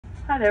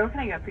Hi there, what can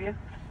I get for you?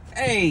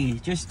 Hey,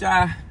 just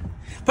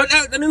putting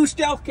out the new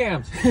stealth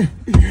cams.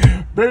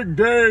 Big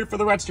day for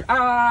the Rutster.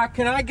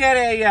 Can I get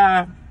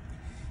a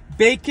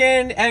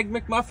bacon egg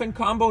McMuffin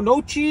combo,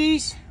 no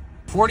cheese,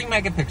 40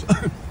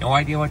 megapixel? No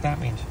idea what that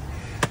means.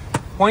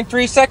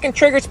 0.3 second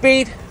trigger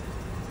speed.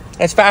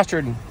 That's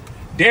faster than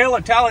Dale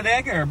at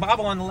Talladega or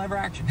Bobble on the lever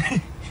action.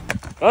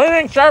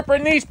 Anything sharper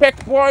than these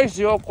picks, boys,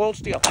 the old cold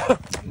steel.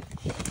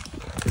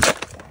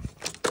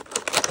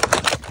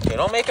 They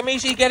don't make them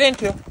easy to get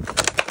into.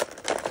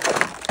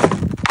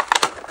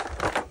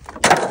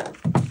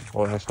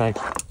 Oh, that's nice.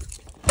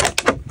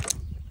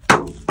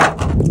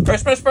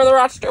 Christmas for the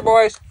Rutster,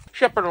 boys.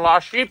 Shipping a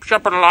lost sheep,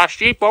 shipping a lost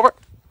sheep, over.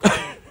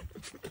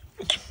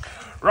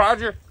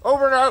 Roger,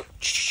 over and out.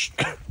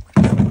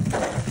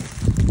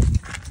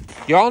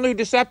 The all-new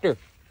Deceptor.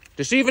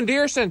 Deceiving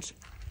deer since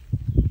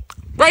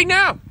right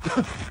now.